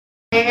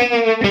Hi,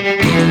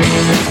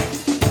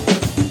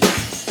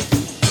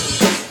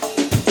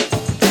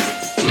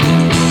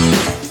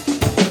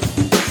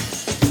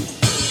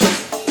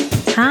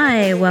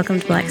 welcome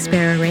to Black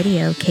Sparrow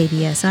Radio,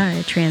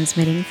 KBSR,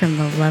 transmitting from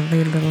the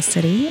lovely little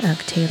city of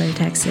Taylor,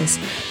 Texas.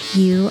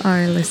 You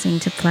are listening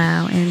to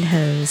Plow and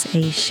Hose,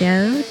 a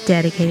show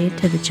dedicated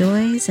to the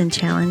joys and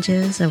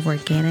challenges of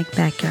organic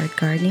backyard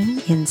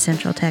gardening in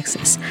Central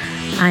Texas.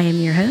 I am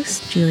your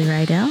host, Julie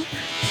Rydell.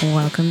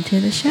 Welcome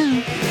to the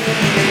show.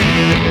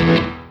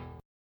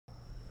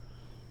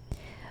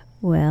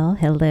 Well,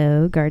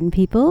 hello, garden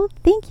people.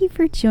 Thank you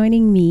for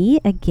joining me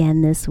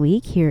again this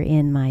week here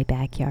in my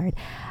backyard.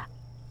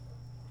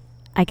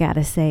 I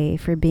gotta say,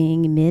 for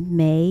being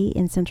mid-May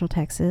in Central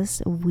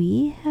Texas,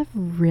 we have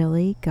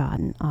really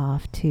gotten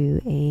off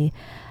to a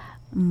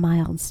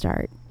mild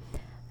start.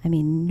 I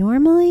mean,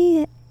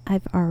 normally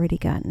I've already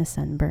gotten a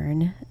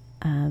sunburn,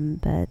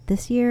 but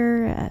this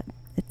year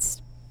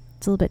it's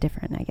a little bit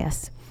different, I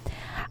guess.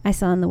 I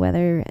saw in the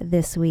weather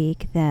this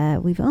week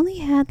that we've only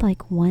had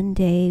like one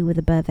day with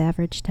above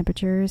average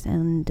temperatures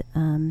and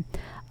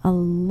a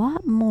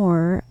lot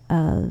more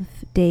of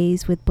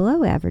days with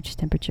below average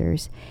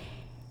temperatures.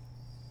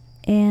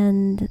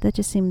 And that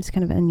just seems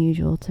kind of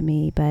unusual to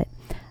me, but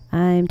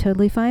I'm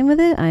totally fine with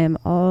it. I am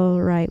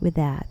all right with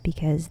that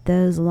because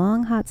those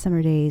long hot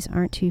summer days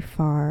aren't too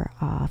far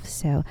off.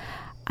 So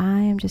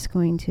I am just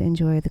going to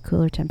enjoy the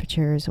cooler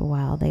temperatures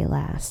while they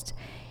last.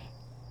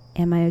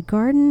 And my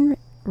garden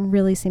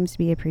really seems to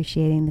be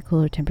appreciating the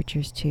cooler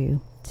temperatures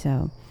too.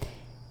 So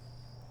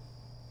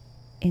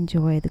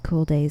enjoy the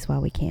cool days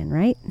while we can,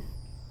 right?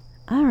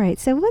 All right,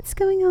 so what's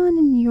going on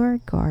in your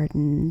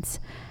gardens?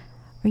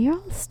 Are you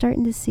all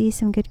starting to see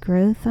some good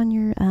growth on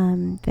your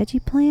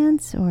veggie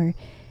plants? Or,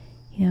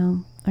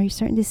 are you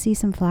starting to see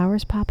some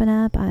flowers popping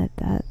up?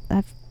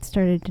 I've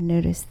started to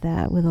notice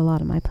that with a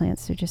lot of my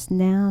plants. They're just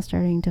now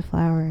starting to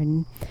flower,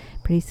 and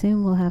pretty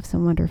soon we'll have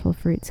some wonderful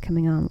fruits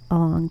coming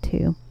along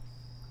too.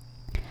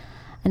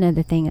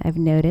 Another thing I've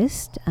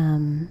noticed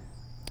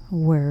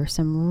were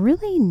some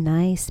really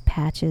nice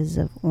patches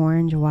of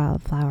orange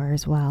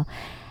wildflowers while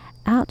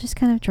out just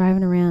kind of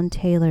driving around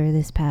Taylor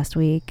this past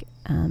week.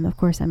 Of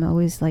course, I'm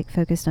always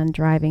focused on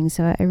driving,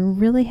 so I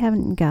really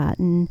haven't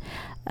gotten,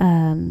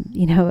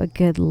 a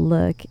good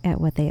look at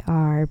what they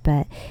are,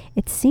 but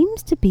it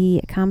seems to be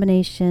a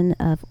combination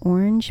of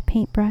orange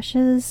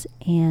paintbrushes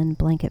and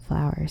blanket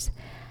flowers.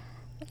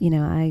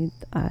 I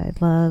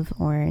love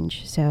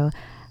orange, so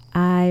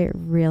I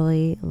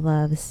really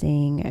love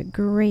seeing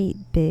great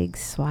big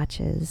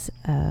swatches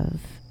of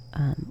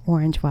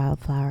orange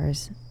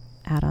wildflowers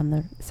out on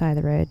the side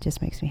of the road.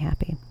 Just makes me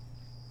happy.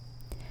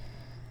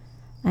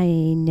 I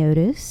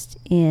noticed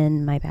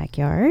in my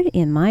backyard,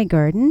 in my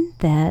garden,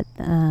 that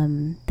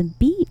the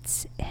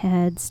beets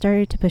had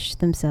started to push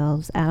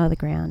themselves out of the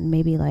ground,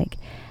 maybe like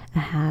a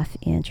 ½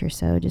 inch or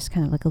so, just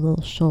kind of like a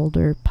little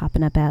shoulder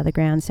popping up out of the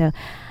ground. So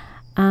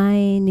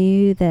I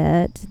knew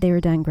that they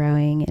were done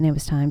growing and it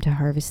was time to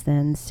harvest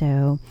them.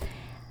 So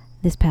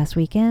this past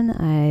weekend,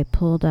 I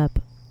pulled up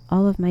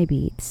all of my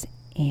beets,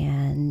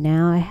 and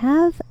now I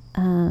have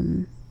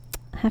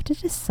to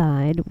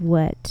decide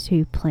what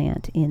to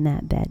plant in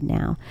that bed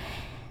now.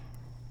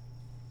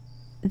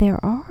 There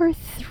are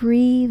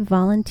 3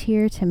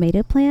 volunteer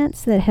tomato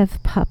plants that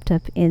have popped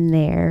up in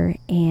there,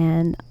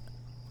 and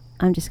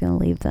I'm just going to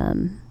leave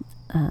them.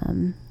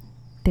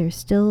 There's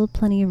still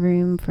plenty of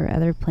room for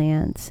other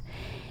plants,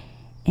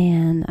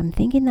 and I'm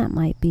thinking that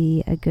might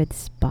be a good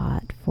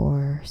spot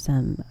for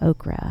some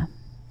okra.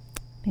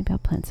 Maybe I'll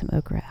plant some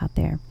okra out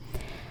there.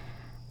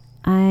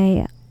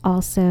 I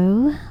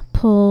also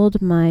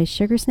pulled my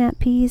sugar snap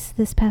peas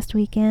this past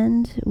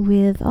weekend.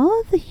 With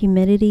all of the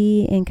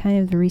humidity and kind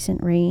of the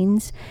recent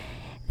rains,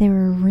 they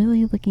were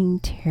really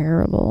looking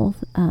terrible,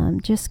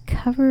 just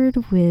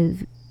covered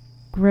with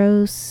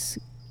gross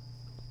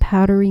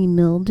powdery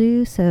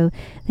mildew. So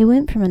they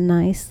went from a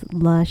nice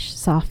lush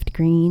soft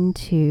green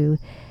to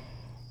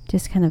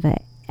just kind of a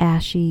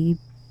ashy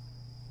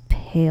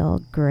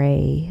pale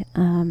gray.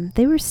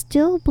 They were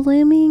still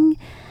blooming,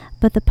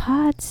 but the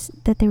pots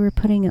that they were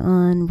putting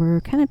on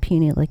were kind of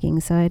puny looking,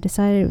 so I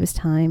decided it was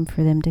time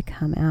for them to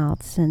come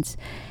out since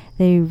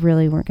they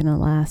really weren't going to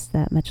last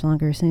that much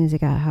longer. As soon as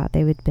it got hot,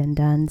 they would have been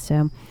done.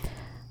 So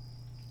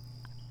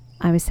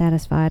I was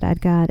satisfied.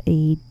 I'd got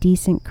a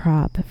decent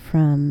crop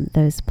from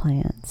those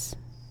plants.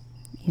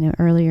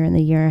 Earlier in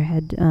the year, I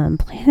had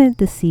planted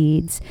the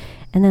seeds,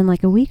 and then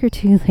like a week or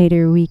two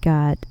later, we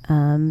got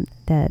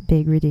that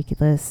big,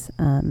 ridiculous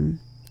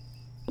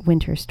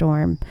winter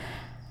storm.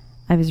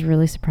 I was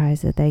really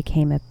surprised that they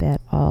came up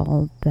at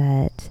all,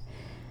 but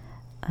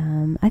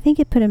I think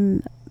it put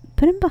him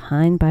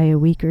behind by a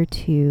week or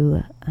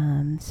two.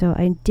 So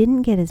I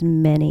didn't get as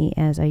many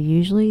as I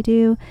usually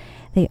do.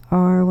 They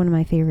are one of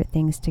my favorite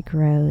things to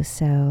grow,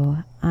 so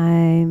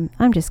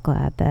I'm just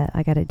glad that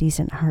I got a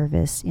decent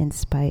harvest in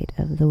spite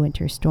of the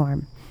winter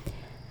storm.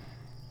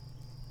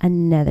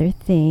 Another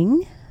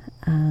thing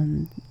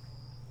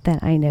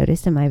that I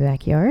noticed in my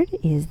backyard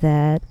is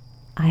that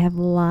I have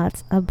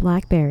lots of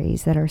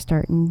blackberries that are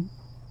starting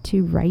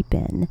to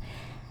ripen.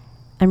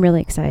 I'm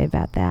really excited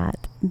about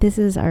that. This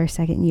is our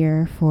second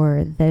year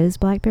for those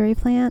blackberry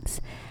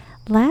plants.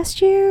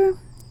 Last year,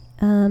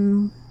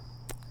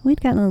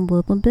 we'd gotten a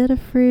little bit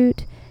of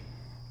fruit.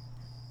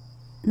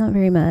 Not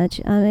very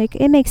much.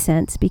 It makes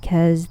sense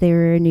because they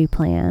were new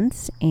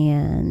plants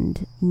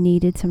and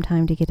needed some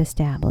time to get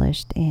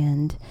established.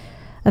 And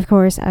of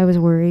course, I was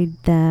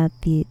worried that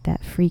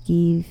that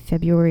freaky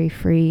February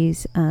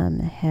freeze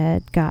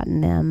had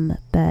gotten them,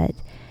 but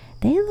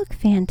they look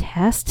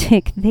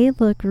fantastic. They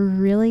look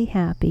really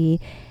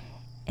happy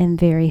and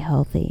very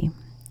healthy.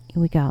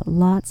 We got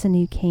lots of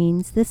new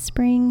canes this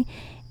spring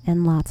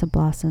and lots of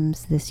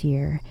blossoms this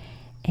year.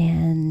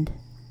 And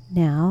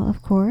now,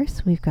 of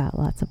course, we've got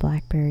lots of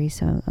blackberries,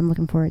 so I'm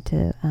looking forward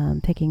to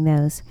picking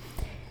those.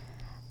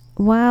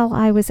 While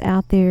I was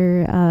out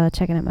there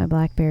checking out my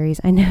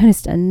blackberries, I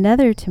noticed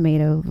another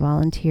tomato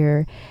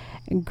volunteer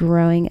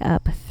growing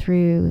up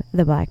through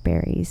the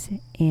blackberries,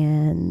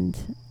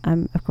 and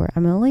I'm going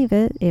to leave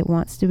it. It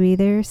wants to be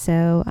there,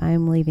 so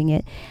I'm leaving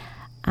it.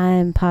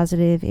 I'm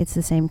positive it's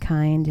the same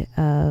kind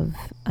of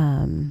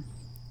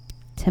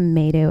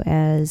tomato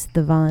as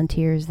the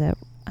volunteers that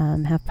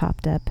have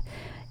popped up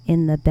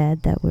in the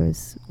bed that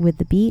was with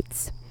the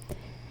beets.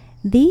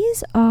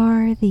 These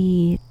are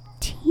the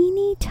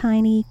teeny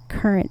tiny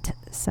currant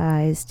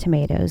size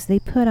tomatoes. They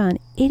put on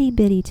itty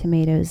bitty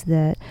tomatoes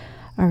that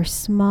are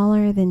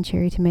smaller than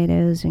cherry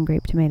tomatoes and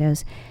grape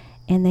tomatoes,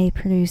 and they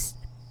produce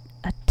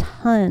a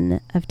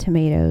ton of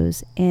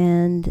tomatoes,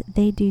 and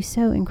they do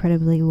so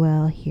incredibly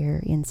well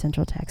here in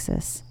Central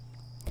Texas.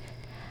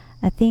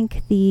 I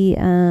think the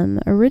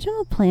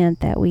original plant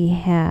that we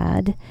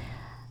had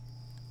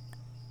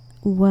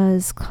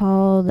was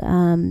called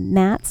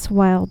Matt's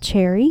Wild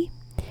Cherry.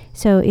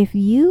 So if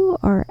you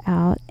are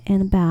out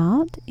and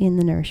about in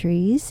the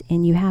nurseries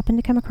and you happen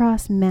to come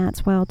across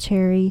Matt's Wild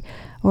Cherry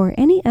or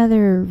any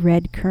other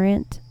red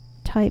currant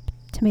type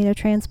tomato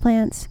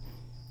transplants,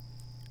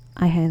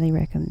 I highly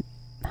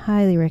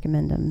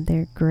recommend them.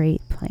 They're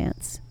great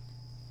plants.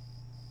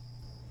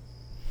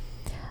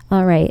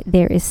 All right,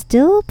 there is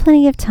still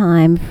plenty of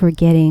time for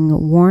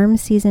getting warm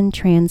season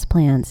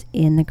transplants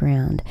in the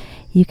ground.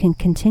 You can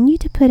continue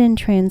to put in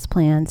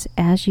transplants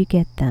as you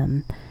get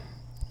them.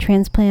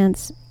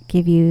 Transplants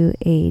give you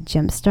a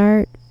jump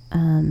start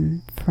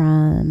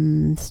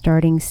from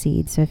starting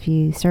seeds. So if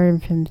you start them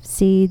from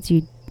seeds,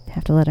 you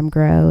have to let them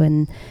grow,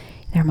 and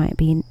there might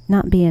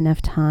not be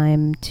enough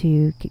time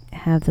to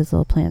have those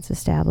little plants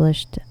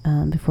established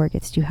before it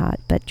gets too hot.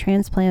 But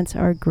transplants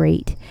are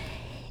great.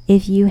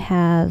 If you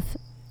have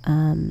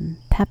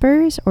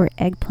peppers or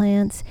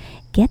eggplants,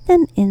 get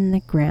them in the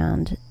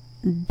ground.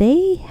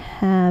 They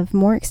have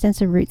more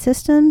extensive root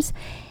systems,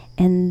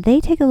 and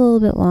they take a little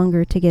bit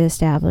longer to get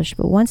established,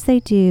 but once they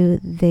do,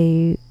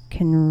 they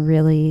can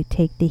really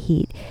take the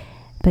heat.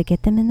 But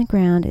get them in the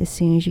ground as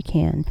soon as you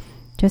can,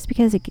 just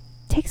because it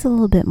takes a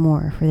little bit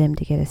more for them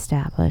to get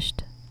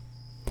established.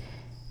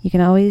 You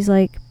can always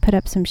put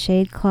up some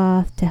shade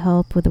cloth to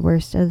help with the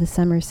worst of the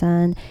summer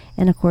sun,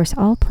 and of course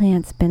all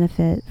plants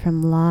benefit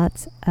from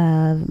lots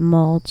of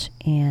mulch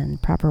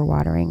and proper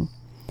watering.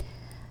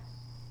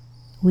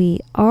 We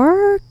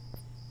are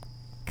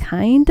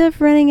kind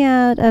of running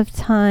out of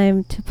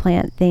time to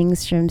plant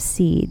things from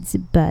seeds,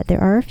 but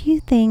there are a few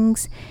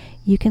things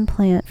you can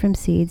plant from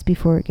seeds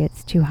before it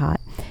gets too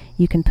hot.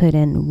 You can put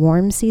in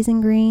warm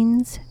season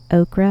greens,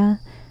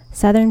 okra,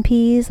 southern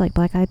peas like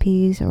black-eyed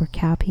peas or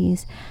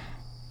cowpeas,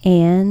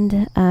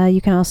 and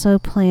you can also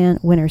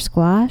plant winter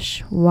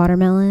squash,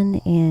 watermelon,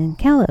 and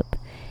cantaloupe.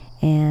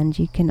 And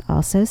you can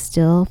also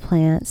still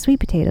plant sweet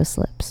potato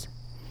slips.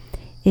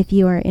 If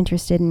you are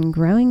interested in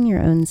growing your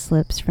own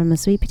slips from a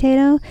sweet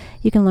potato,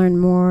 you can learn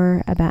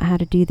more about how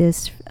to do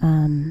this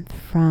from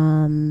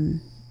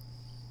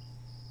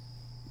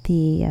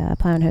the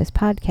Plow and Hose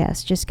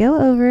podcast. Just go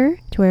over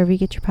to wherever you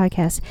get your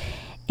podcasts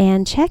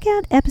and check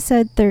out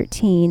episode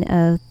 13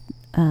 of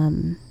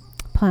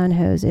Plow and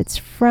Hose. It's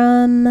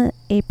from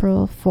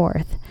April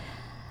 4th.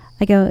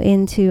 I go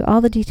into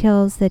all the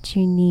details that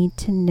you need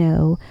to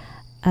know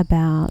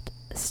about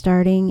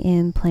starting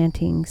and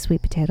planting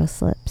sweet potato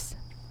slips.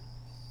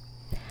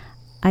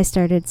 I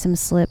started some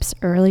slips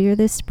earlier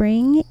this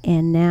spring,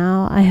 and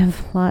now I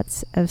have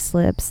lots of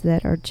slips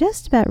that are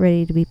just about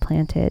ready to be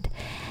planted.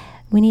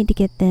 We need to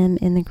get them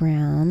in the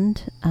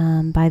ground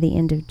by the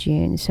end of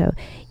June, so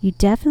you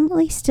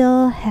definitely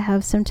still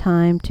have some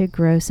time to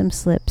grow some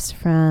slips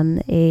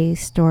from a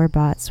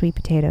store-bought sweet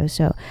potato.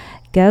 So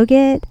go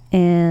get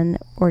an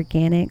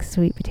organic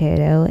sweet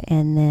potato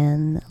and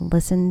then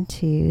listen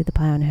to the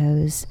Plow and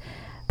Hose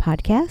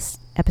podcast,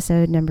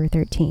 episode number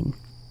 13.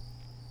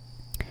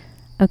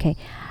 Okay.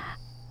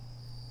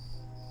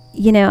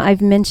 You know,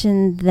 I've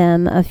mentioned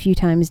them a few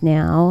times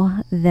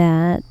now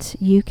that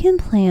you can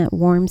plant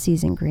warm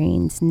season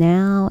greens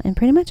now and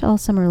pretty much all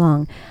summer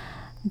long.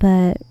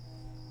 But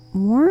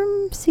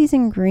warm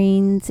season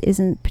greens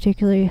isn't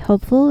particularly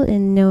helpful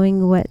in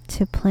knowing what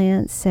to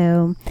plant.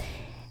 So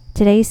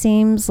today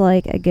seems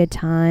like a good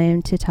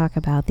time to talk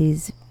about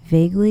these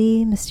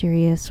vaguely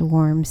mysterious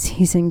warm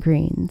season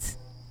greens.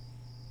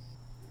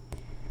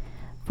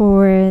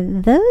 For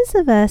those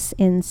of us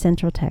in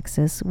Central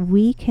Texas,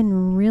 we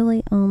can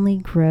really only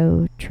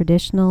grow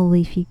traditional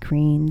leafy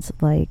greens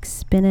like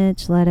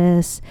spinach,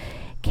 lettuce,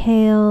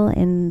 kale,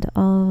 and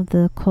all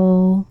the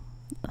cole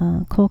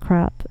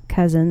crop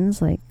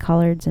cousins like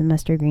collards and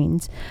mustard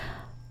greens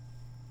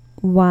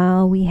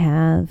while we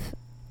have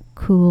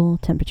cool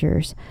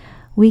temperatures.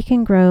 We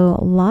can grow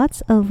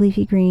lots of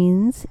leafy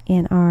greens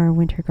in our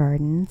winter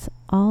gardens.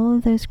 All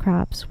of those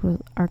crops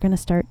are going to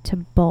start to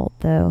bolt,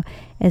 though,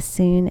 as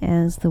soon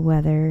as the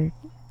weather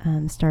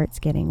starts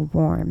getting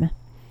warm.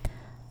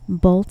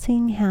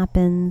 Bolting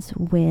happens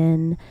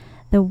when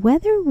the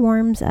weather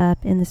warms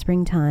up in the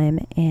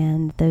springtime,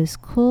 and those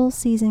cool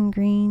season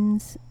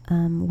greens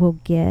will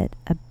get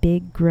a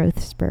big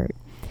growth spurt.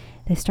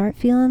 They start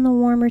feeling the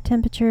warmer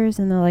temperatures,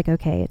 and they're like,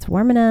 okay, it's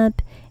warming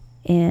up,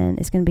 and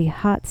it's going to be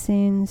hot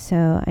soon,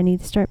 so I need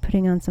to start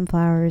putting on some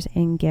flowers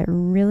and get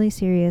really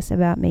serious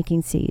about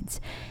making seeds.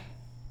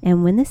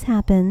 And when this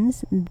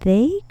happens,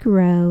 they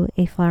grow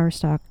a flower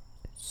stalk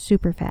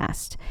super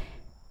fast.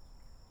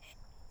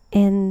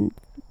 And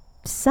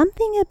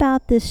something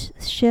about this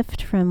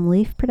shift from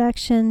leaf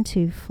production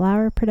to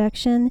flower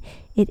production,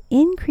 it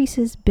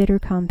increases bitter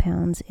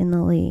compounds in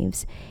the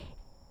leaves.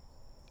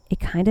 It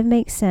kind of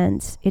makes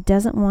sense. It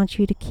doesn't want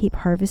you to keep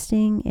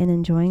harvesting and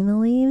enjoying the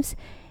leaves.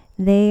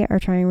 They are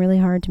trying really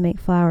hard to make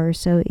flowers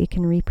so it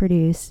can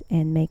reproduce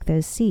and make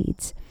those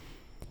seeds.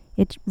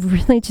 It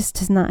really just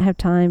does not have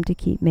time to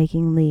keep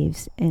making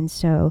leaves. And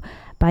so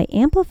by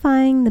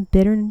amplifying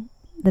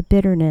the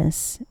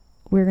bitterness,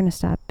 we're going to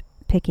stop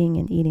picking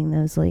and eating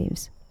those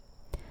leaves.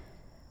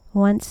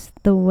 Once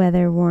the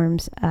weather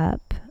warms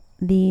up,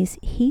 these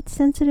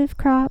heat-sensitive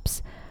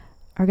crops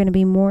are going to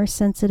be more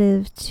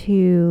sensitive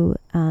to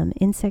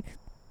insect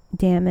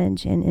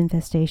damage and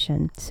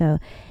infestation. So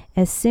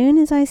as soon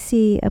as I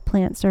see a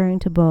plant starting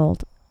to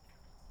bolt,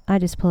 I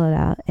just pull it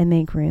out and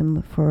make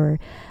room for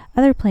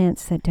other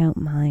plants that don't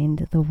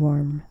mind the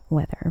warm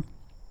weather.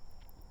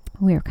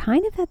 We're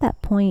kind of at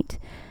that point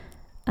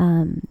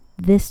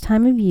this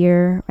time of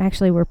year.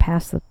 Actually, we're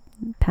past the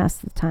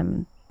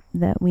time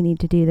that we need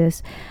to do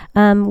this.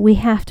 We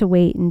have to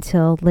wait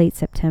until late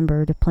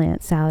September to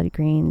plant salad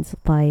greens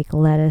like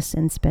lettuce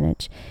and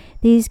spinach.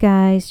 These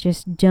guys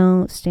just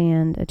don't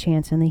stand a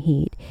chance in the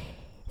heat.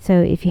 So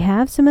if you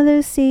have some of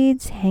those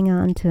seeds, hang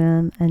on to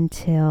them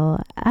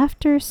until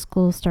after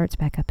school starts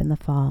back up in the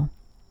fall.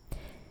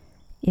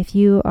 If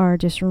you are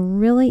just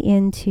really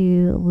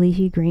into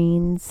leafy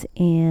greens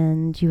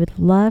and you would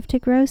love to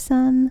grow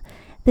some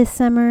this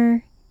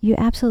summer, you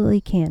absolutely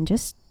can.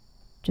 Just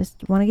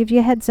want to give you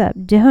a heads up.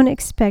 Don't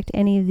expect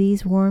any of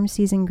these warm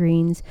season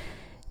greens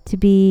to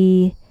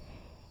be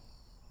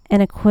an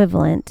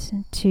equivalent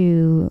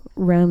to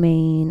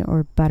romaine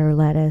or butter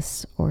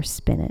lettuce or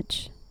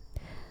spinach.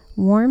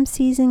 Warm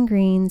season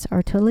greens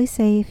are totally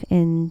safe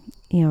and,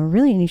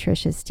 really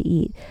nutritious to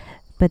eat,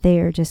 but they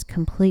are just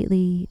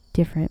completely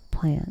different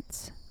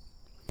plants.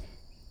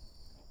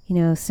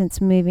 Since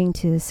moving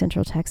to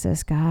Central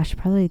Texas,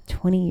 probably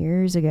 20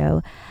 years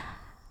ago,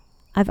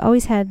 I've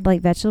always had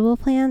vegetable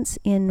plants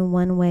in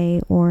one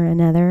way or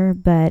another,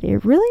 but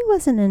it really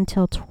wasn't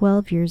until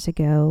 12 years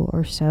ago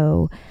or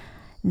so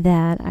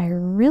that I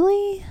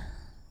really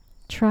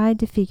tried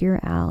to figure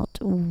out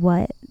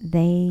what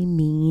they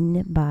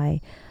mean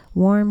by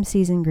warm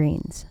season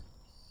greens.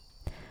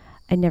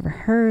 I'd never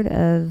heard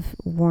of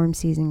warm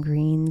season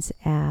greens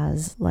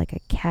as a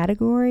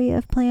category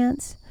of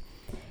plants.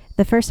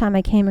 The first time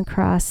I came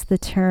across the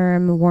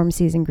term warm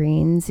season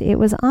greens, it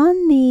was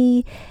on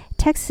the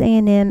Texas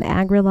A&M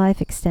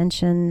AgriLife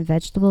Extension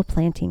Vegetable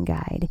Planting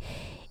Guide.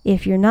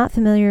 If you're not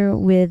familiar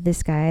with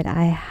this guide,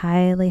 I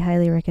highly,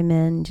 highly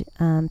recommend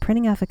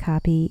printing off a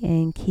copy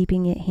and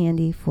keeping it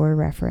handy for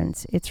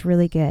reference. It's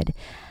really good.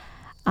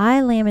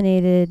 I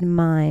laminated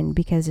mine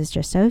because it's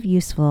just so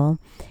useful,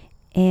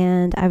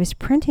 and I was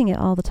printing it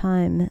all the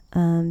time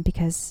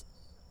because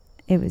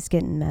it was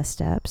getting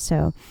messed up.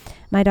 So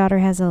my daughter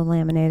has a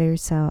laminator,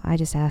 so I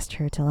just asked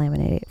her to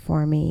laminate it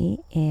for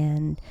me,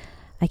 and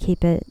I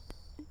keep it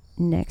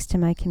next to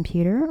my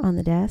computer on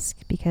the desk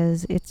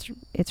because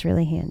it's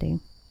really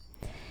handy.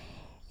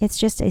 It's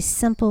just a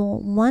simple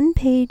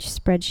one-page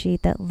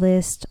spreadsheet that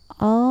lists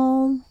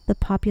all the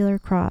popular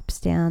crops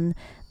down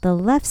the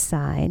left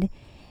side,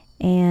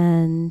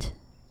 and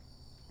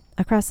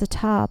across the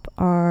top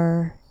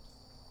are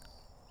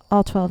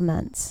all 12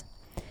 months.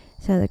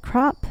 So the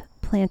crop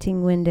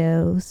planting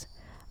windows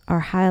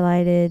are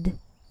highlighted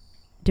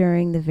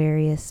during the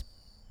various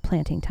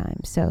planting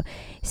times. So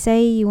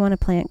say you want to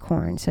plant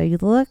corn. So you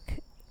look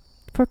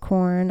for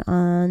corn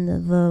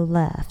on the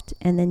left,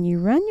 and then you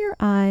run your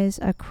eyes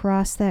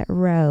across that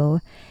row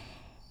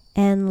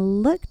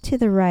and look to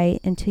the right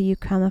until you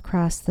come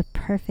across the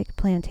perfect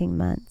planting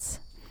months.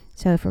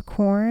 So for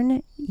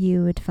corn,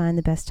 you would find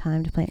the best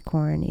time to plant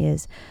corn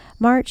is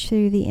March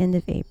through the end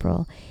of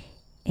April.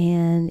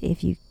 And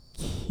if you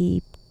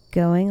keep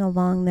going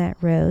along that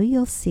row,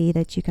 you'll see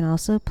that you can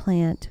also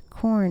plant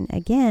corn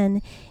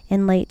again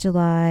in late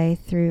July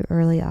through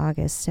early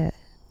August. So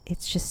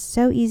it's just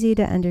so easy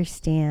to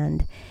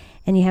understand.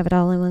 and you have it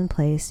all in one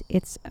place,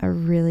 it's a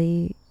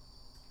really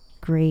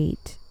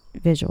great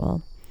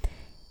visual.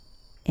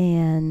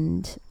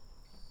 And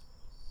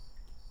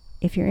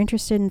if you're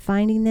interested in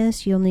finding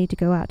this, you'll need to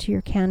go out to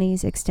your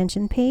county's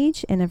extension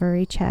page, and I've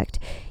already checked.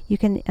 You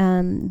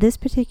can, this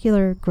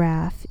particular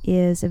graph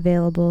is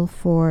available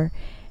for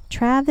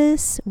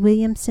Travis,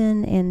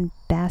 Williamson, and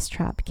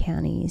Bastrop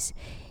counties.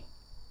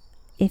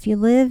 If you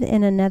live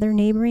in another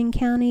neighboring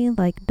county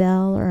like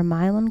Bell or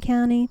Milam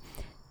County,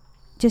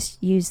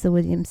 just use the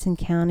Williamson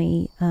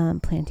County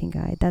planting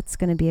guide. That's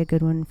going to be a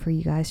good one for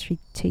you guys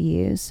to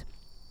use.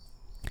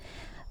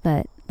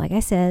 But like I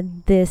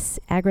said, this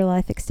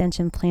AgriLife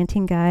Extension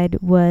planting guide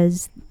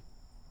was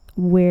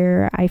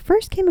where I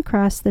first came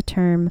across the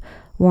term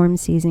warm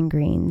season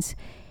greens,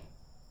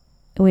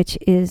 which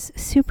is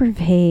super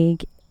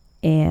vague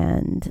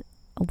and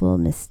a little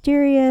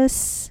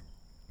mysterious,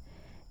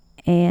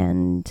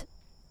 and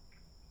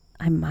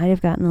I might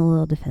have gotten a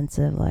little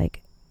defensive,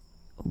 like,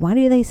 why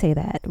do they say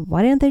that?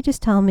 Why don't they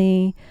just tell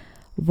me?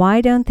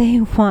 Why don't they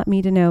want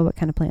me to know what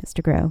kind of plants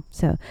to grow?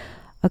 So,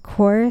 of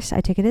course,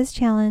 I took it as a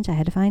challenge. I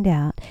had to find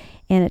out,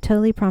 and it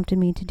totally prompted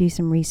me to do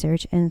some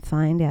research and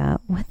find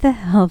out what the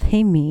hell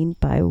they mean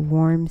by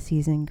warm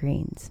season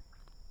greens.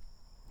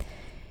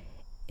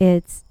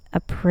 It's a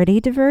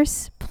pretty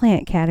diverse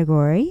plant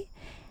category,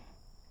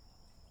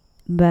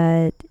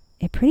 but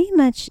it pretty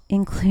much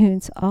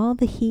includes all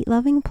the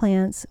heat-loving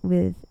plants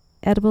with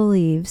edible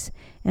leaves,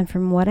 and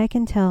from what I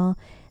can tell,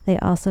 they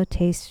also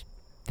taste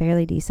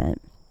fairly decent.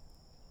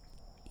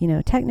 You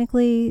know,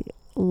 technically,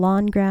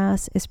 lawn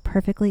grass is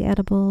perfectly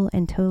edible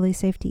and totally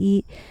safe to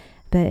eat,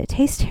 but it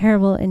tastes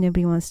terrible and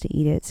nobody wants to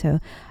eat it. So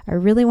I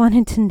really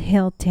wanted to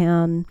nail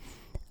down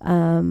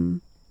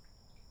some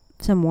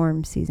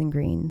warm season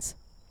greens,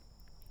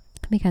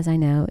 because I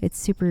know it's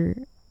super,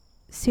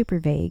 super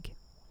vague.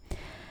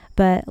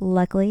 But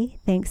luckily,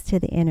 thanks to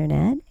the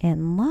internet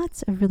and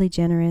lots of really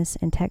generous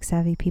and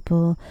tech-savvy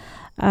people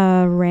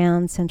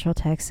around Central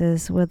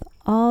Texas with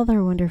all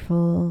their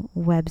wonderful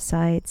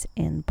websites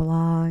and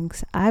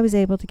blogs, I was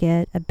able to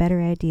get a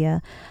better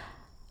idea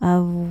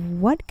of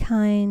what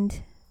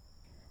kind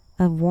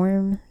of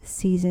warm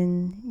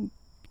season,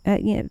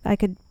 I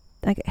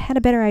had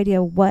a better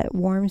idea what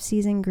warm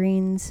season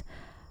greens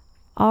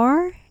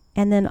are,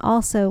 and then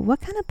also what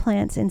kind of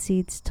plants and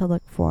seeds to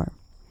look for.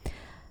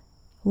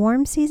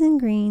 Warm season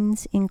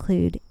greens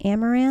include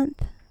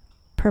amaranth,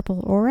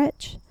 purple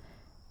orach,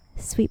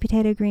 sweet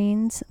potato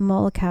greens,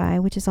 molokai,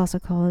 which is also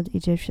called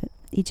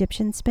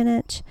Egyptian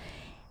spinach,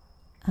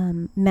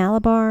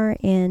 Malabar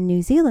and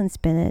New Zealand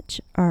spinach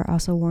are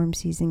also warm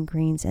season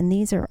greens, and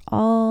these are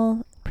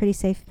all pretty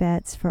safe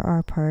bets for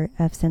our part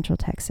of Central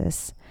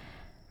Texas.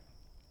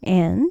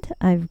 And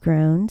I've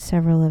grown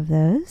several of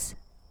those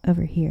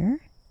over here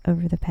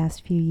over the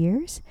past few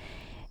years,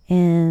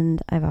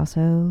 and I've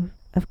also,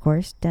 of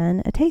course,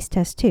 done a taste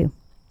test too.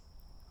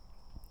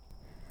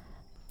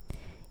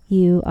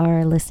 You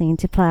are listening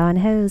to Plow and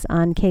Hose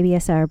on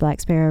KBSR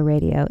Black Sparrow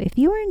Radio. If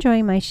you are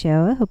enjoying my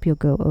show, I hope you'll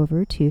go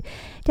over to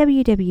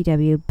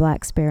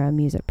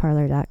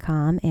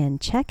www.blacksparrowmusicparlor.com and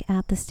check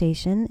out the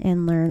station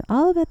and learn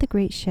all about the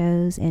great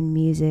shows and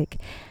music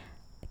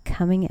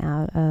coming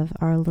out of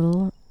our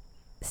little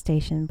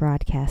station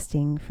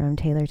broadcasting from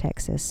Taylor,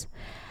 Texas.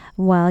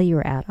 While you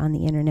are out on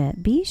the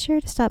internet, be sure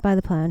to stop by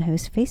the Plow and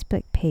Hose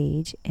Facebook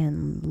page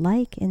and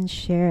like and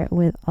share it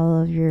with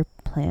all of your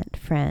plant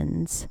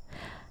friends.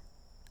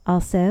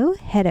 Also,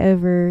 head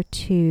over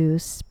to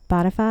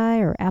Spotify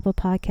or Apple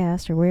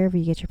Podcasts or wherever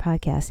you get your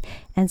podcasts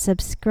and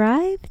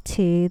subscribe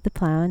to the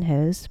Plow and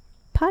Hose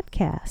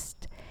podcast.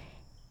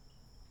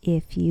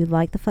 If you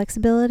like the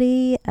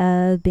flexibility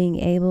of being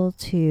able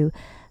to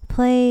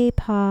play,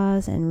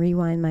 pause, and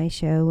rewind my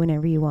show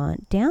whenever you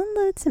want,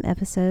 download some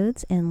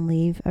episodes and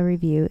leave a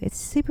review. It's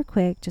super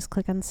quick. Just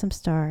click on some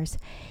stars.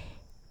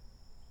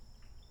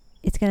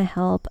 It's going to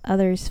help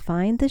others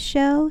find the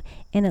show,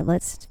 and it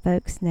lets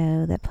folks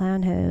know that Plow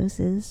and Hose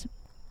is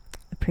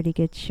a pretty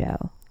good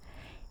show.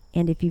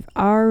 And if you've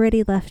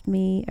already left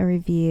me a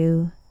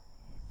review,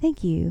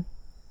 thank you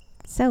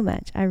so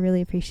much. I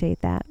really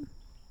appreciate that.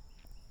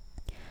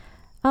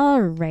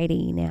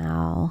 Alrighty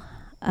now.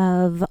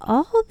 Of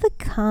all the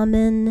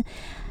common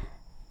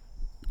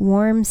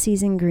warm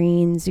season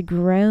greens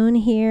grown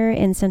here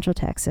in Central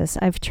Texas,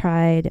 I've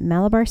tried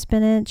Malabar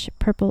spinach,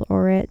 purple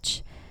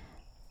orach,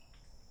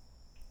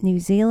 New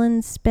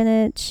Zealand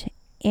spinach,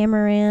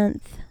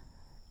 amaranth,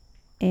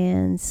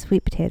 and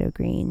sweet potato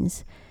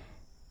greens,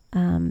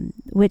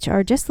 which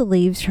are just the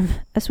leaves from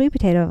a sweet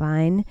potato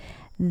vine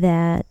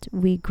that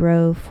we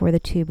grow for the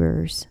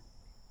tubers.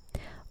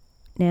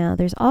 Now,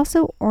 there's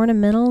also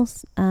ornamental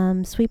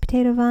sweet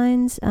potato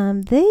vines.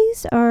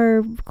 These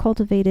are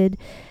cultivated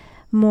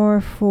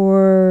more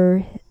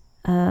for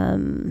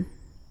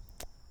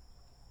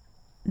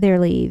their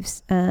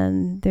leaves.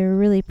 They're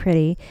really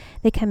pretty.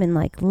 They come in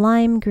like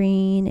lime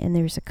green, and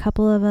there's a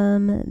couple of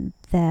them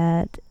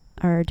that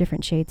are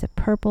different shades of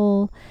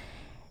purple.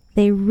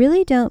 They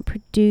really don't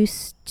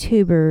produce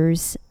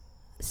tubers,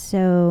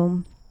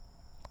 so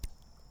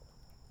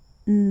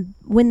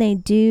when they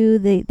do,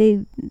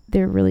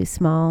 they're really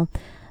small,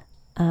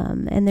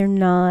 and they're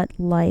not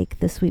like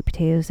the sweet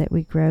potatoes that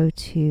we grow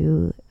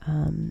to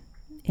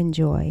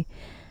enjoy.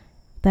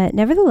 But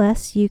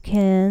nevertheless, you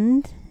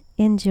can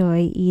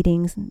enjoy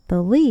eating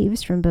the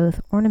leaves from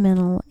both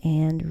ornamental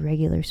and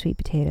regular sweet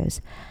potatoes.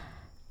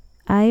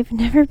 I've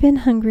never been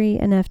hungry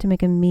enough to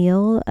make a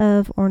meal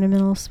of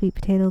ornamental sweet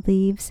potato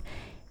leaves.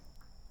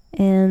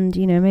 And,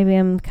 maybe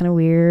I'm kind of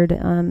weird,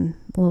 a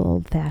little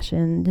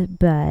old-fashioned,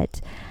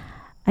 but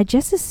I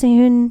just as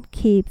soon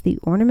keep the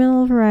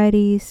ornamental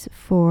varieties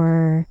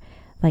for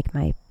like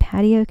my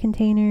patio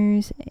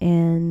containers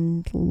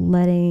and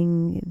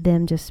letting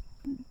them just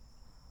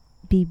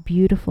be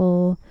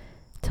beautiful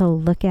to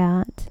look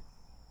at.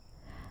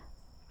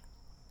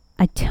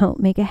 I don't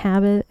make a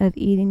habit of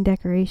eating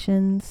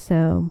decorations,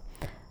 so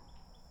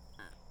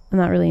I'm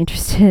not really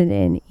interested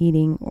in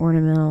eating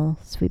ornamental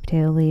sweet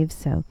potato leaves.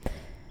 So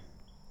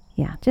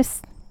yeah,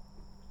 just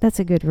that's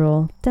a good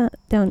rule.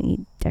 Don't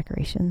eat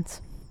decorations.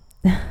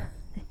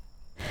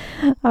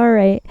 All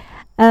right.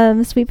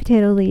 Sweet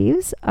potato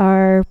leaves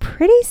are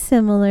pretty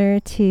similar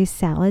to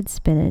salad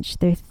spinach.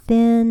 They're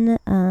thin,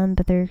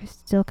 but they're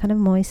still kind of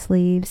moist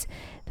leaves.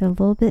 They're a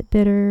little bit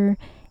bitter,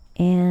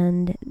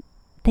 and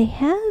they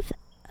have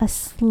a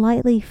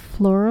slightly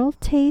floral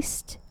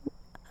taste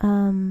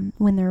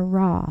when they're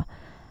raw.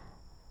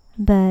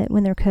 But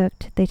when they're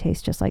cooked, they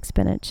taste just like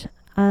spinach.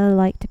 I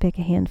like to pick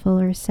a handful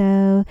or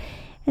so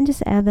and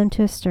just add them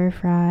to a stir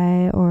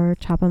fry or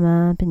chop them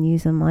up and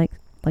use them like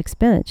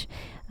spinach.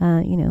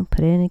 Put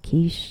it in a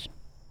quiche,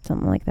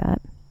 something like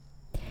that.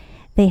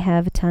 They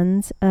have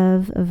tons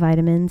of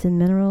vitamins and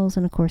minerals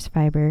and, of course,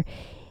 fiber.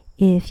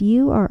 If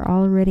you are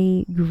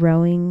already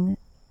growing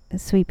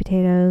sweet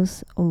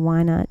potatoes,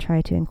 why not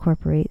try to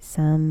incorporate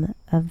some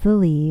of the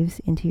leaves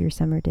into your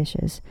summer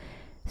dishes?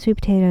 Sweet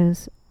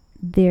potatoes,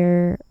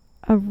 they're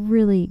a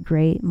really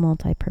great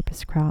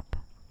multi-purpose crop.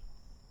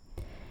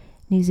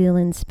 New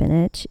Zealand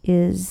spinach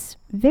is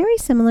very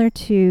similar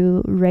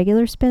to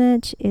regular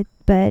spinach,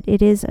 but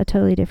it is a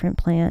totally different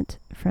plant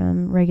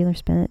from regular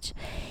spinach.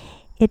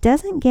 It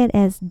doesn't get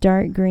as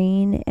dark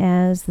green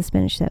as the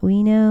spinach that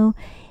we know.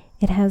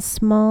 It has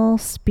small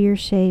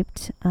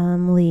spear-shaped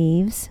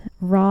leaves.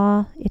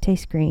 Raw, it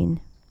tastes green.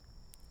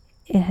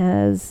 It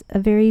has a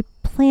very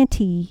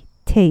planty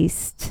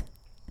taste.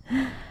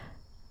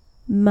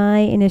 My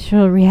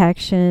initial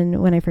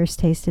reaction when I first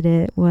tasted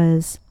it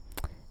was,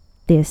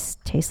 this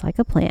tastes like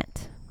a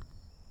plant.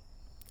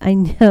 I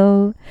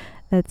know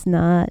that's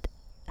not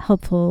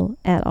helpful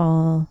at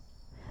all,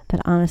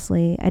 but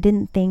honestly, I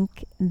didn't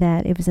think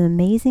that it was an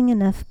amazing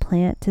enough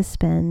plant to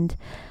spend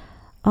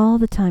all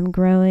the time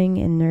growing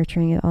and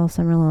nurturing it all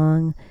summer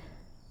long.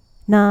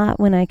 Not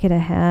when I could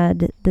have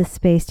had the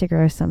space to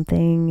grow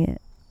something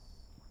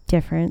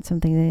different,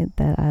 something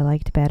that I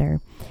liked better.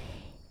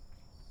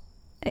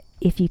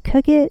 If you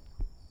cook it,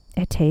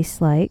 it tastes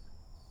like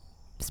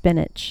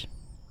spinach.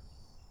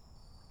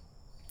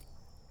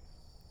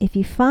 If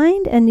you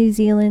find a New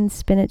Zealand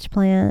spinach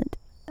plant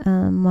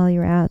while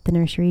you're out at the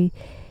nursery,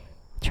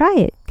 try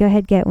it. Go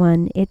ahead, get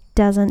one. It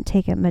doesn't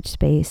take up much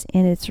space,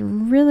 and it's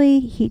really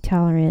heat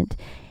tolerant,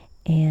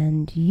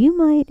 and you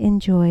might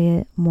enjoy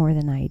it more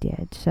than I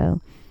did.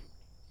 So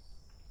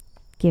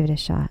give it a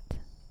shot.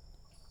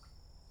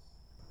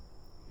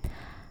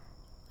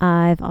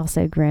 I've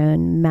also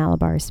grown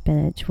Malabar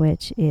spinach,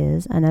 which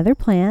is another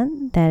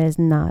plant that is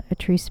not a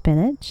true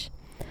spinach.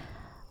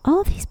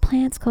 All these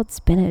plants called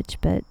spinach,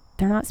 but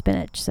they're not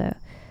spinach. So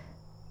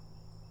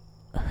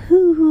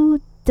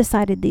who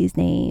decided these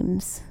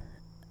names?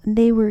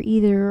 They were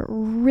either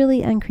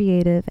really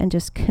uncreative and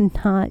just could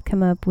not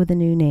come up with a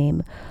new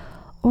name,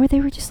 or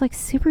they were just like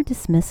super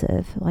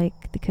dismissive.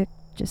 Like the cook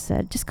just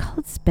said, just call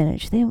it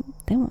spinach. They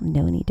won't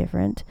know any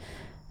different.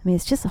 I mean,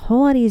 it's just a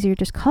whole lot easier.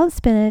 Just call it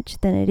spinach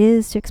than it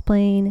is to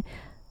explain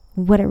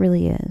what it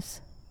really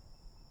is.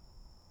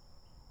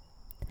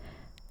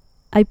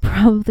 I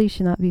probably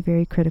should not be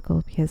very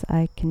critical because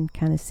I can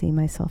kind of see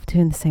myself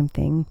doing the same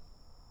thing.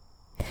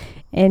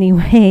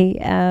 Anyway,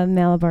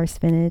 Malabar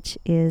spinach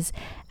is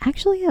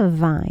actually a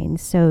vine,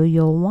 so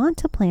you'll want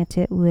to plant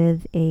it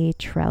with a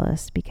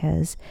trellis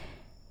because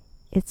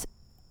it's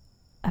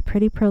a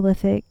pretty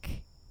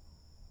prolific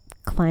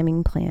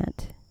climbing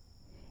plant.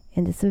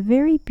 And it's a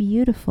very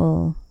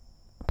beautiful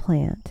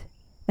plant,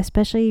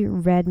 especially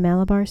red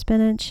Malabar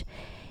spinach.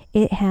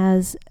 It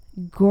has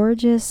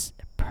gorgeous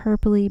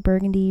purpley,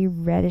 burgundy,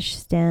 reddish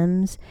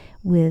stems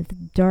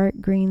with dark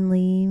green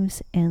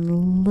leaves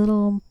and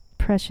little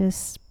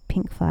precious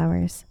pink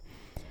flowers.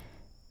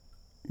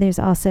 There's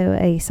also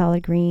a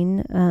solid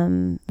green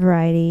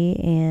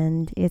variety,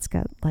 and it's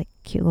got like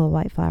cute little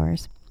white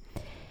flowers.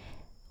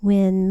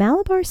 When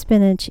Malabar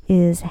spinach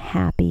is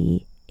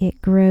happy, it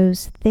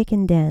grows thick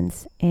and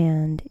dense,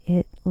 and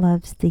it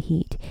loves the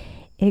heat.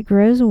 It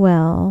grows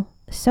well,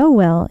 so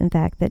well, in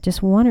fact, that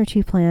just one or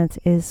two plants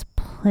is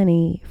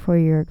plenty for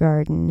your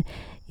garden.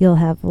 You'll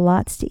have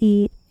lots to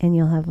eat, and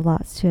you'll have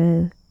lots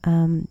to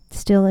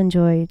still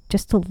enjoy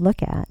just to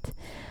look at.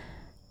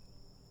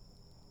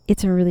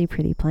 it's a really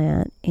pretty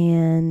plant,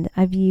 and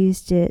I've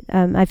used it.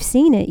 I've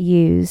seen it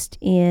used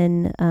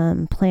in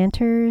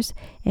planters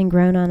and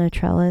grown on a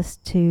trellis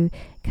to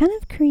kind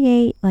of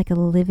create like a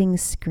living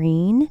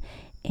screen,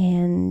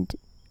 and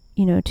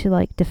to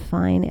like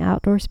define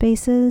outdoor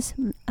spaces.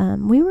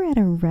 We were at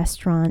a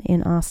restaurant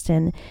in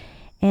Austin,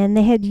 and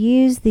they had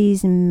used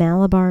these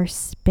Malabar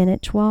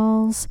spinach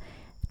walls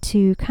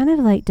to kind of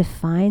like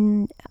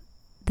define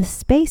the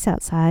space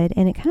outside,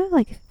 and it kind of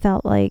like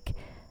felt like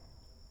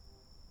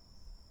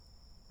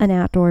an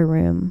outdoor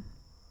room.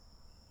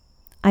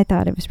 I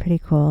thought it was pretty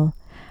cool.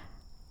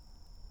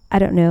 I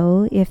don't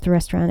know if the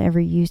restaurant ever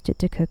used it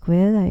to cook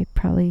with. I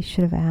probably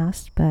should have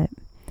asked, but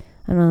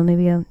I don't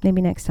know.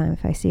 Maybe next time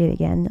if I see it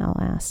again, I'll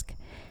ask.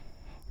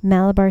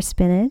 Malabar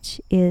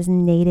spinach is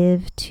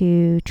native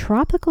to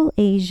tropical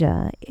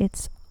Asia.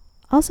 It's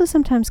also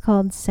sometimes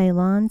called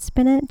Ceylon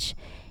spinach,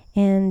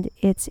 and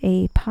it's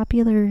a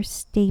popular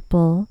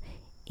staple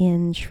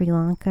in Sri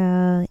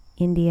Lanka,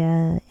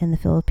 India, and the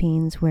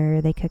Philippines,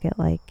 where they cook it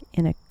like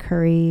in a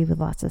curry with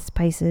lots of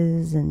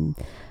spices and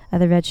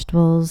other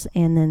vegetables,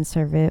 and then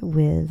serve it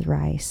with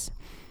rice.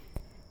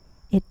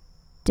 It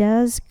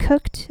does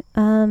cooked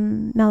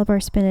Malabar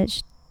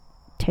spinach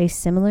taste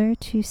similar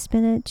to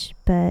spinach,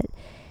 but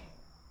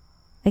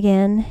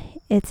again,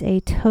 it's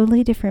a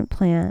totally different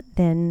plant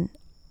than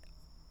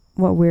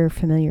what we're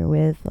familiar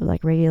with,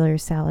 like regular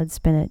salad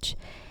spinach.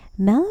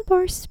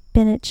 Malabar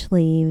spinach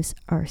leaves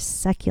are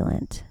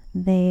succulent.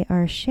 They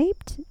are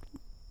shaped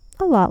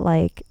a lot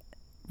like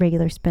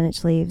regular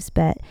spinach leaves,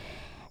 but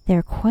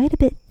they're quite a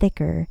bit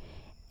thicker,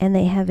 and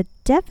they have a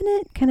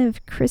definite kind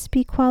of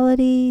crispy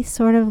quality,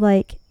 sort of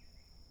like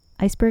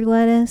iceberg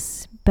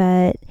lettuce,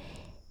 but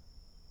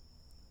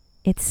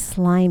it's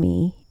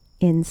slimy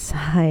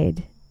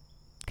inside,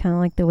 kind of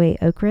like the way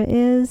okra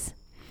is.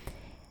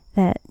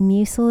 That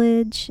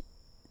mucilage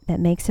that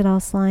makes it all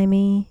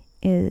slimy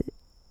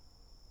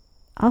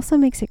also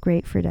makes it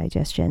great for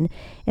digestion.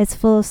 It's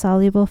full of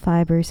soluble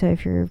fiber, so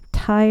if you're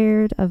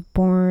tired of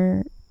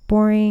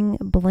boring,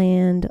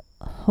 bland,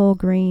 whole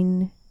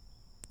grain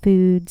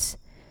foods,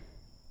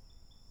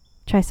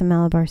 try some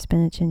Malabar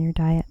spinach in your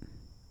diet.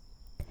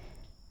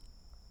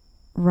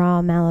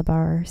 Raw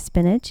Malabar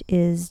spinach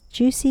is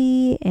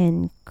juicy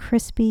and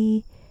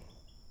crispy.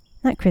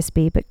 Not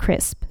crispy, but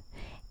crisp.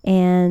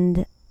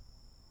 And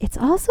it's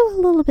also a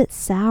little bit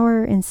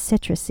sour and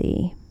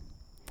citrusy.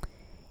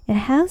 It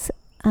has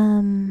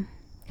kind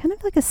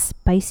of like a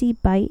spicy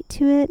bite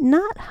to it.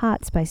 Not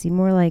hot spicy,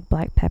 more like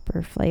black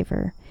pepper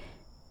flavor.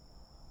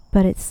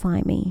 But it's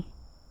slimy.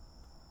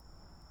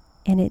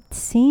 And it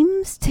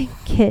seems to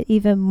get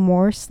even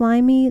more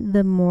slimy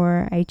the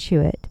more I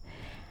chew it.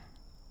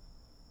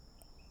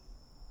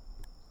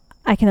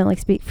 I can only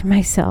speak for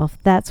myself.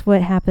 That's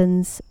what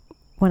happens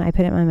when I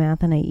put it in my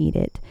mouth and I eat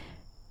it.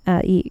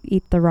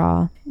 Eat the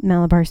raw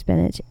Malabar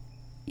spinach.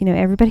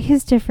 Everybody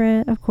is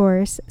different, of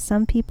course.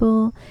 Some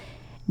people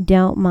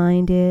don't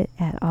mind it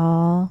at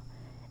all.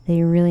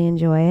 They really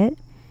enjoy it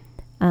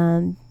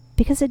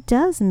because it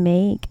does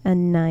make a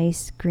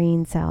nice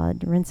green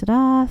salad. Rinse it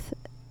off,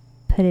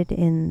 put it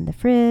in the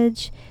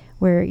fridge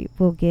where it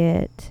will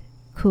get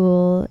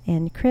cool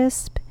and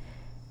crisp.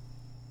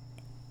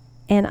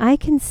 And I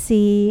can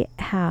see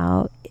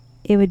how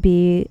it would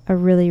be a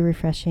really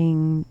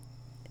refreshing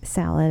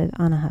salad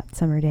on a hot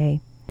summer day.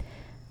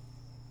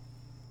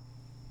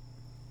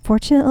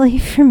 Fortunately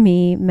for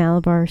me,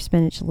 Malabar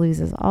spinach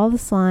loses all the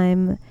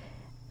slime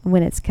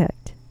when it's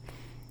cooked.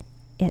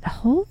 It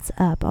holds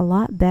up a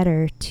lot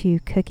better to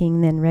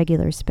cooking than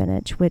regular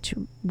spinach, which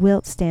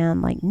wilts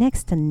down like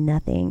next to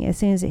nothing as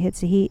soon as it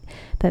hits the heat.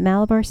 But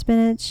Malabar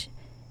spinach,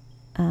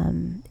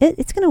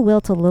 it's going to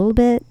wilt a little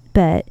bit,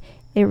 but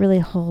it really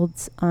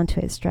holds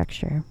onto its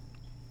structure.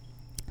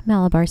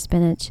 Malabar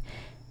spinach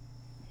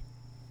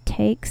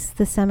takes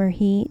the summer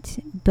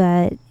heat,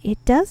 but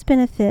it does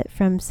benefit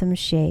from some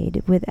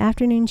shade. With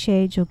afternoon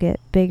shade, you'll get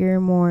bigger,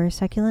 more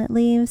succulent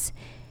leaves.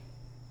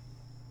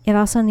 It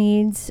also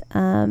needs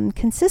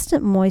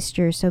consistent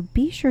moisture, so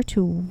be sure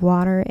to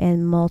water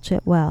and mulch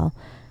it well.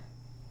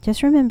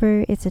 Just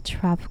remember, it's a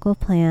tropical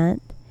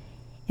plant.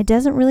 It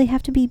doesn't really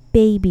have to be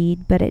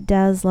babied, but it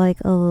does like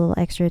a little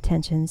extra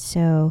attention.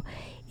 So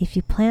if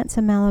you plant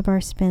some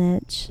Malabar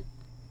spinach,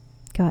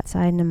 go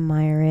outside and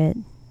admire it.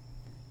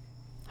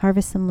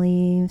 Harvest some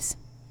leaves.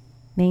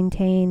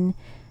 Maintain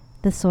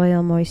the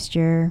soil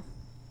moisture.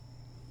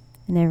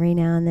 And every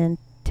now and then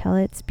tell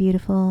it it's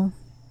beautiful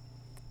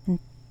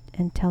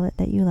and tell it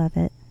that you love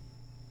it.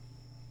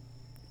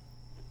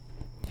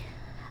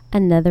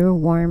 Another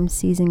warm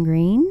season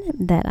green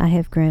that I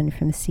have grown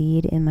from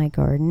seed in my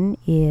garden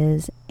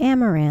is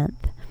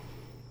amaranth.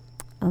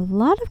 A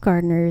lot of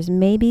gardeners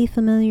may be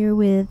familiar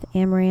with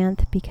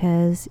amaranth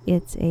because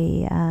it's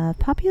a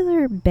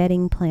popular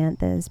bedding plant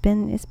that it's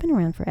been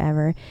around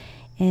forever,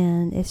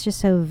 and it's just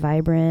so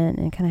vibrant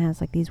and kind of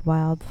has like these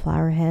wild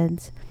flower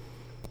heads.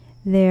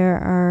 There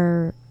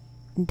are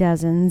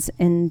dozens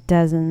and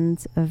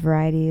dozens of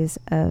varieties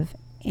of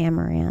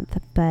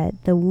amaranth,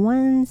 but the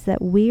ones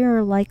that we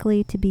are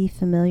likely to be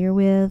familiar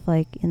with,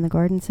 like in the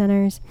garden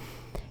centers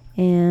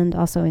and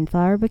also in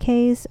flower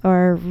bouquets,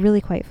 are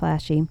really quite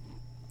flashy.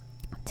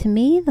 To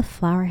me, the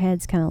flower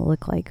heads kind of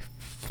look like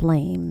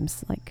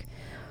flames,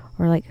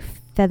 or like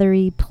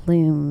feathery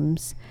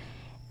plumes.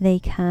 They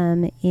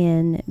come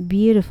in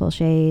beautiful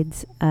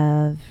shades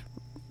of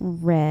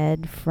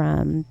red,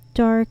 from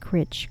dark,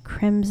 rich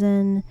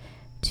crimson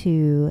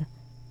to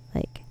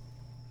like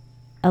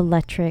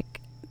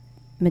electric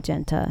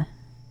magenta.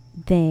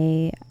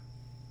 They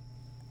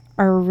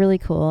are really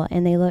cool,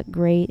 and they look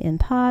great in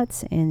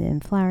pots and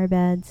in flower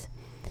beds.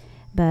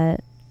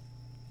 But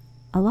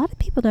a lot of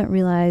people don't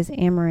realize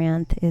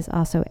amaranth is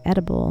also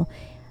edible.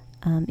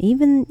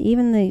 Even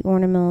the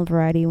ornamental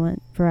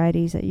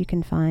varieties that you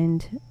can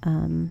find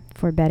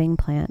for bedding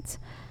plants.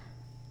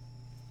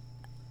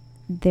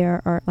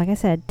 There are, like I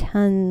said,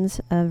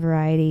 tons of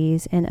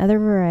varieties, and other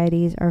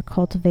varieties are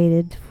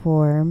cultivated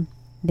for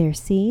their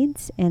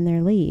seeds and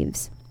their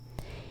leaves.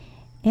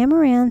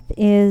 Amaranth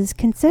is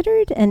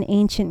considered an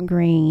ancient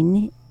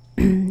grain.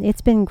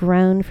 It's been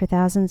grown for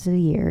thousands of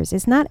years.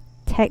 It's not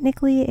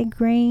technically a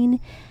grain,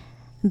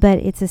 but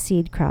it's a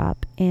seed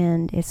crop,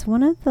 and it's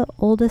one of the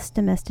oldest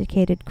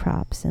domesticated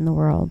crops in the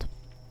world.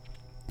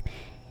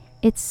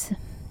 It's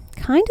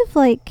kind of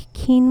like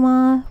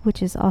quinoa,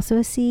 which is also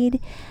a seed,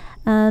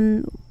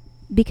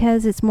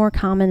 because it's more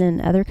common in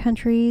other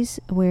countries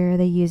where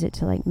they use it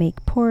to like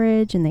make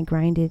porridge and they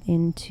grind it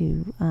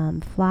into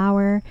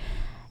flour.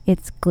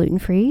 It's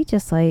gluten-free,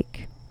 just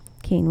like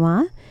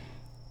quinoa.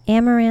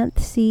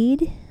 Amaranth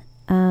seed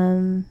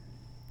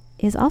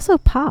is also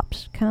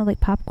popped, kind of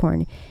like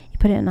popcorn.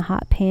 Put it in a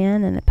hot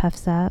pan and it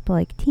puffs up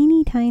like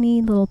teeny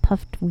tiny little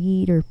puffed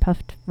wheat or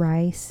puffed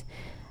rice.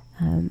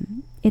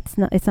 It's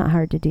not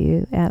hard to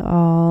do at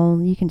all.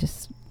 You can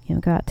just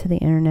go out to the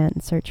internet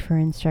and search for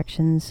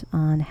instructions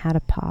on how to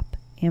pop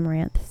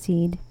amaranth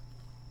seed.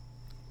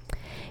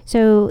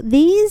 So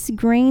these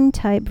grain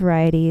type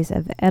varieties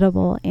of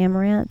edible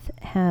amaranth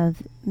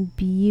have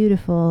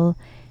beautiful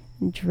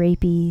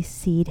drapey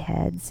seed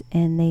heads,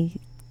 and they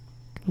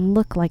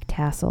look like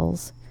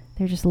tassels.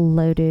 They're just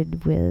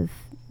loaded with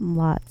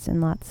lots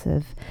and lots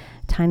of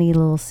tiny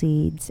little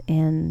seeds,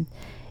 and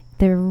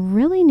they're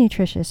really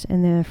nutritious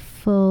and they're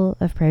full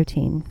of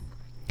protein.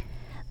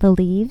 The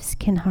leaves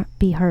can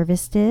be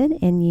harvested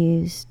and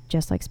used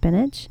just like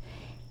spinach.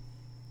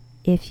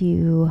 If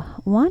you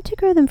want to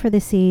grow them for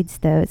the seeds,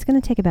 though, it's going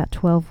to take about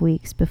 12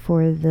 weeks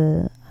before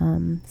the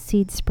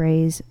seed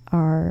sprays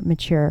are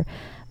mature,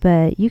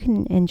 but you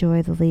can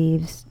enjoy the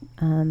leaves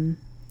in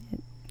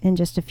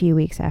just a few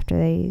weeks after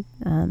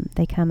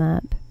they come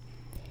up.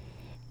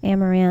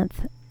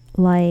 Amaranth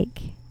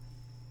like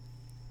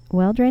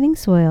well-draining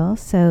soil,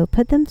 so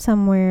put them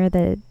somewhere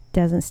that it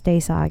doesn't stay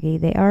soggy.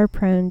 They are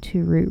prone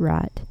to root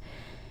rot.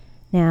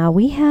 Now,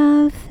 we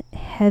have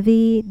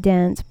heavy,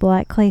 dense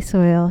black clay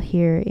soil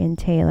here in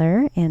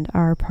Taylor and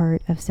our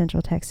part of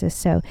Central Texas.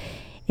 So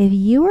if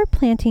you are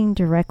planting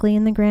directly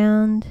in the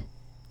ground,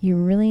 you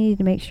really need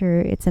to make sure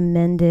it's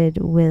amended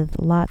with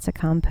lots of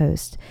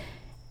compost.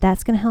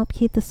 That's going to help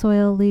keep the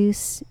soil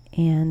loose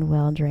and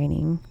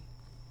well-draining.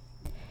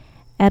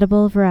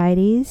 Edible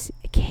varieties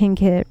can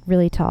get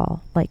really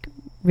tall, like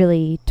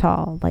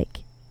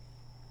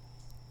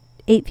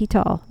 8 feet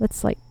tall.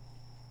 That's like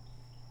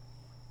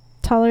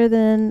taller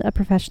than a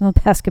professional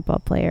basketball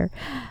player.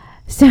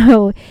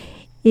 So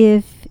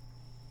if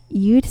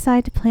you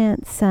decide to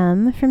plant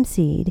some from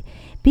seed,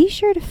 be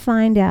sure to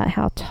find out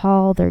how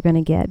tall they're going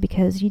to get,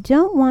 because you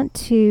don't want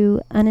to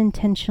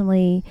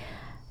unintentionally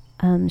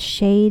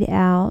shade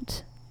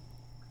out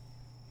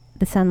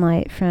the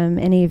sunlight from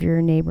any of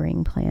your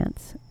neighboring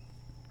plants.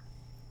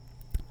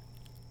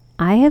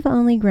 I have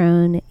only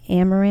grown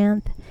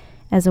amaranth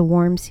as a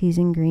warm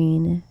season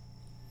green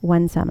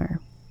one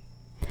summer.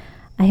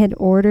 I had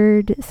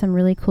ordered some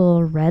really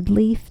cool red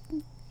leaf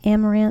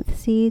amaranth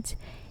seeds,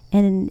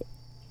 and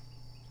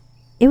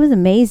it was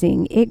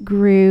amazing. It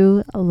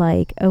grew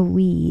like a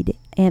weed,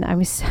 and I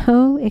was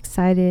so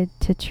excited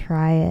to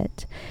try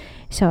it.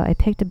 So I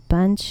picked a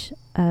bunch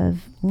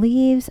of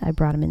leaves, I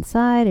brought them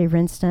inside, I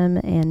rinsed them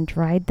and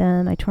dried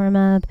them, I tore them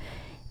up,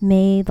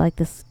 made like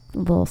this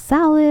little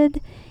salad,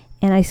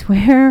 and I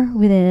swear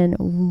within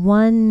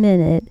 1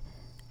 minute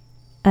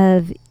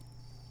of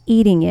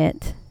eating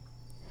it,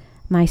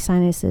 my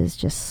sinuses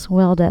just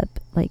swelled up,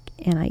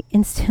 and I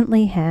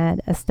instantly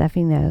had a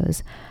stuffy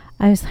nose.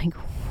 I was like,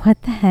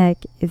 what the heck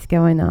is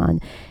going on?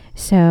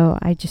 So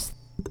I just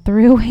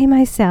threw away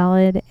my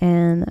salad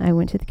and I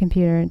went to the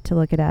computer to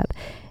look it up,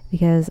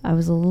 because I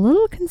was a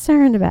little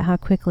concerned about how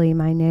quickly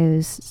my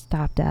nose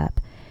stopped up.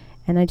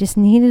 And I just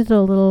needed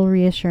a little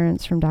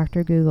reassurance from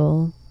Dr.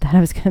 Google that I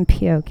was going to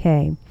be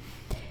okay.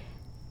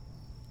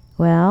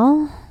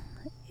 Well,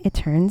 it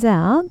turns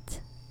out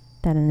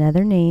that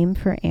another name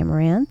for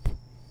amaranth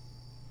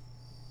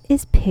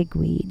is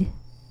pigweed.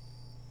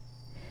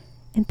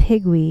 And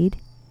pigweed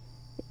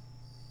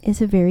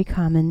is a very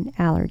common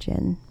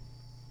allergen.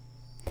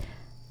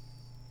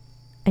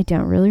 I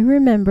don't really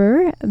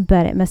remember,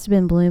 but it must have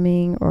been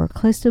blooming or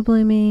close to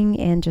blooming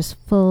and just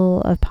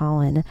full of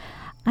pollen.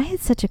 I had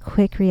such a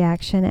quick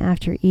reaction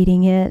after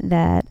eating it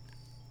that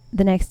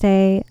the next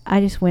day I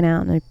just went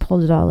out and I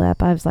pulled it all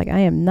up. I was like, I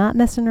am not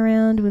messing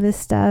around with this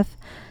stuff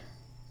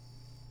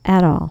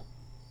at all.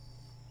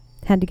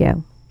 Had to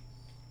go.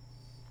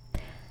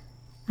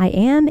 I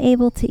am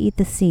able to eat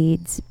the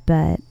seeds,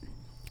 but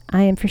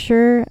I am for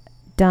sure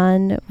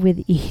done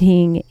with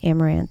eating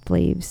amaranth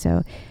leaves.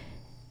 So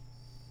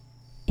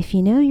if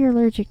you know you're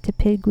allergic to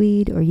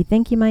pigweed, or you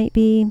think you might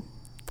be,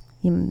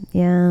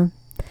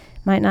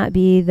 might not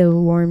be the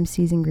warm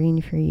season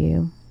green for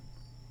you.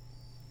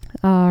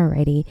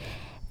 Alrighty.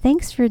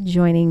 Thanks for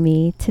joining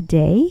me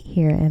today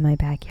here in my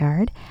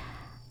backyard.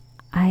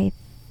 I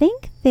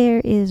think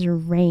there is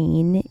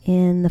rain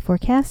in the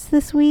forecast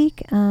this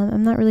week.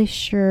 I'm not really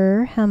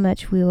sure how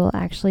much we will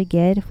actually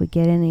get, if we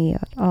get any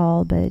at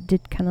all, but it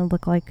did kind of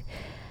look like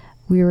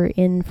we were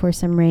in for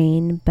some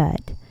rain.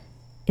 But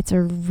it's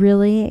a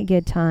really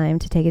good time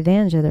to take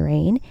advantage of the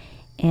rain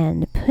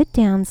and put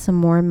down some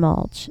more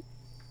mulch.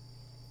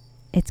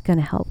 It's going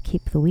to help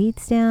keep the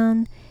weeds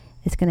down.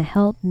 It's going to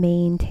help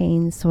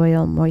maintain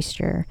soil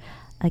moisture.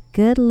 A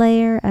good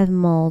layer of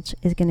mulch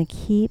is going to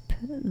keep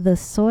the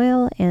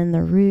soil and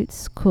the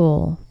roots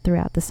cool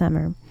throughout the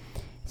summer.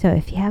 So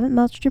if you haven't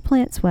mulched your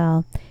plants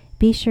well,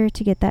 be sure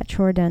to get that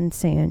chore done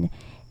soon.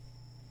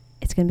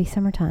 It's going to be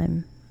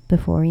summertime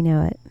before we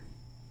know it.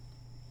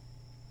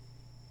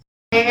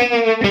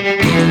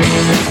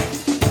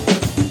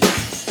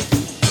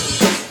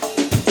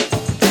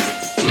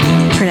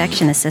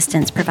 Production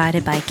assistance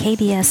provided by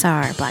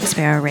KBSR Black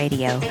Sparrow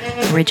Radio.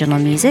 Original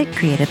music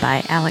created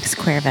by Alex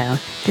Cuervo.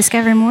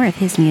 Discover more of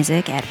his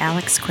music at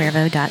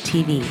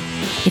alexcuervo.tv.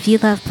 If you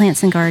love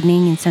plants and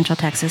gardening in Central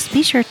Texas,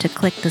 be sure to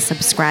click the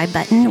subscribe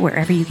button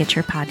wherever you get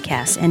your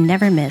podcasts and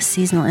never miss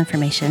seasonal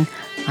information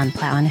on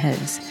Plow and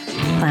Hose.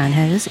 Plow and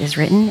Hose is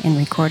written and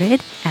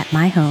recorded at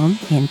my home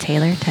in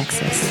Taylor,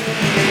 Texas.